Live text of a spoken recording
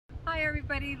Hi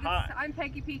everybody, I'm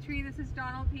Peggy Petrie, this is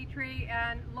Donald Petrie,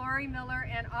 and Lori Miller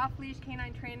and Off Leash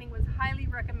Canine Training was highly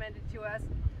recommended to us.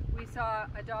 We saw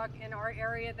a dog in our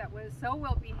area that was so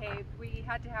well behaved, we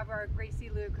had to have our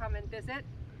Gracie Lou come and visit.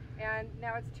 And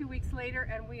now it's 2 weeks later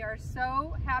and we are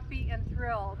so happy and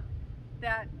thrilled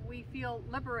that we feel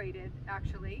liberated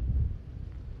actually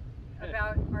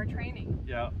about our training.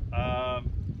 Yeah,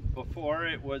 before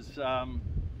it was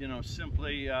you know,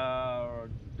 simply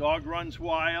dog runs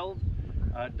wild,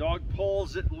 dog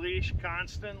pulls at leash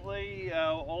constantly,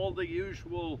 all the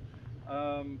usual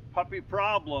puppy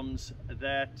problems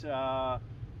that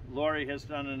Lori has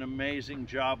done an amazing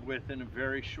job with in a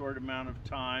very short amount of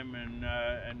time,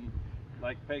 and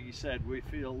like Peggy said, we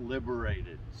feel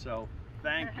liberated. So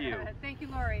thank you. Thank you,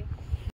 Lori.